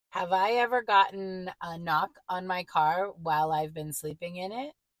Have I ever gotten a knock on my car while I've been sleeping in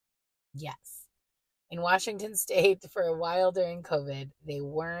it? Yes. In Washington State, for a while during COVID, they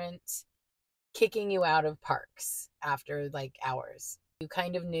weren't kicking you out of parks after like hours. You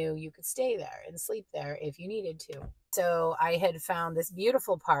kind of knew you could stay there and sleep there if you needed to. So I had found this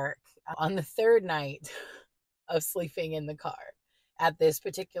beautiful park on the third night of sleeping in the car at this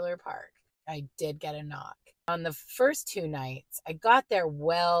particular park. I did get a knock. On the first two nights, I got there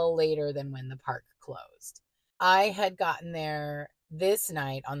well later than when the park closed. I had gotten there this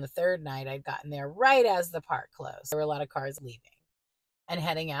night, on the third night, I'd gotten there right as the park closed. There were a lot of cars leaving and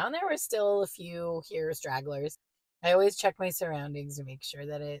heading out, and there were still a few here stragglers. I always check my surroundings to make sure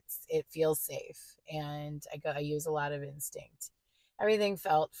that it feels safe, and I use a lot of instinct. Everything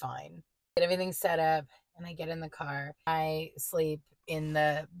felt fine. Get everything set up, and I get in the car. I sleep in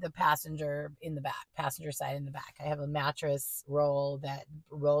the passenger side in the back. I have a mattress roll that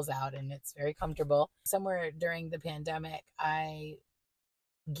rolls out, and it's very comfortable. Somewhere during the pandemic, I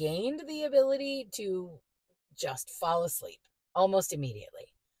gained the ability to just fall asleep almost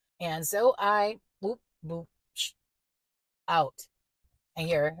immediately. And so I boop, boop, out. I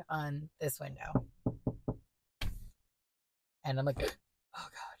hear on this window. And I'm like, oh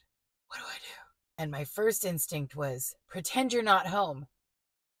God, what do I do? And my first instinct was, pretend you're not home.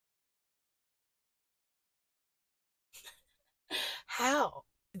 How?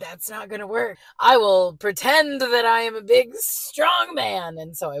 That's not going to work. I will pretend that I am a big, strong man.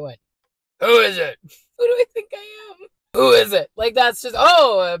 And so I went, who is it? Who do I think I am? Who is it? Like, that's just,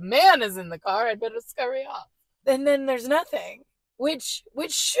 oh, a man is in the car. I'd better scurry off. And then there's nothing, which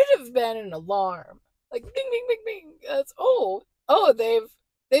should have been an alarm. Like, bing, bing, bing, bing. That's,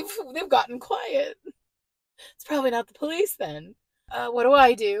 they've gotten quiet. It's probably not the police then.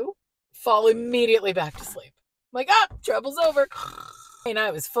 What do? Fall immediately back to sleep. I'm like, trouble's over. And I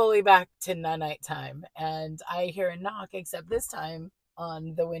was fully back to nighttime, and I hear a knock, except this time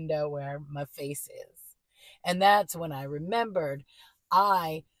on the window where my face is. And that's when I remembered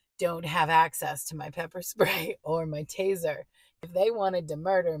I don't have access to my pepper spray or my taser. If they wanted to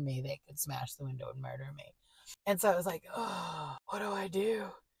murder me, they could smash the window and murder me. And so I was like, oh, what do I do?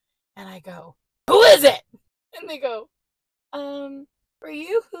 And I go, who is it? And they go, were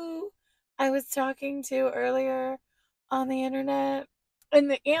you who I was talking to earlier on the internet? And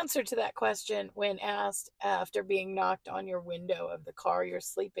the answer to that question, when asked after being knocked on your window of the car you're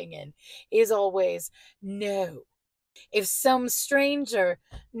sleeping in, is always no. If some stranger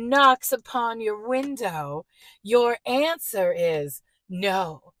knocks upon your window, your answer is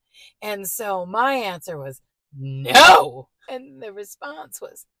no. And so my answer was no. And the response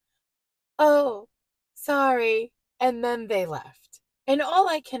was, oh, sorry. And then they left. And all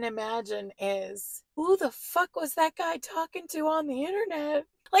I can imagine is, who the fuck was that guy talking to on the internet?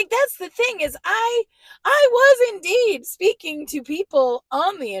 Like, that's the thing, is I was indeed speaking to people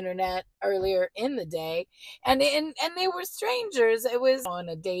on the internet earlier in the day, and they were strangers. It was on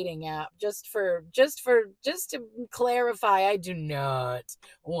a dating app. Just to clarify, I do not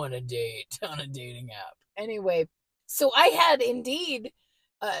want to date on a dating app. Anyway, so I had indeed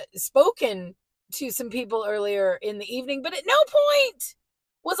spoken to some people earlier in the evening, but at no point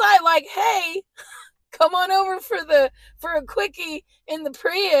was I like, hey, come on over for a quickie in the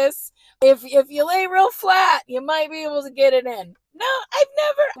Prius. If you lay real flat, you might be able to get it in. No, I've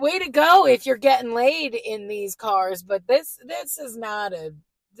never. Way to go if you're getting laid in these cars, but this is not a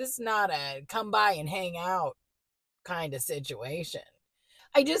come by and hang out kind of situation.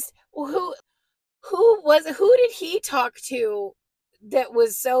 I just who did he talk to that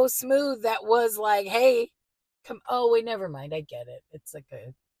was so smooth, that was like, hey, come, oh wait, never mind, I get it. It's like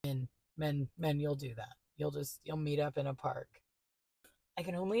a men, you'll do that. You'll meet up in a park. I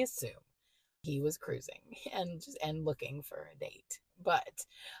can only assume he was cruising and looking for a date. But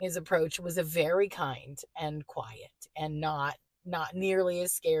his approach was a very kind and quiet, and not nearly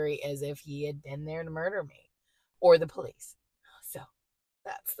as scary as if he had been there to murder me or the police. So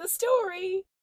that's the story.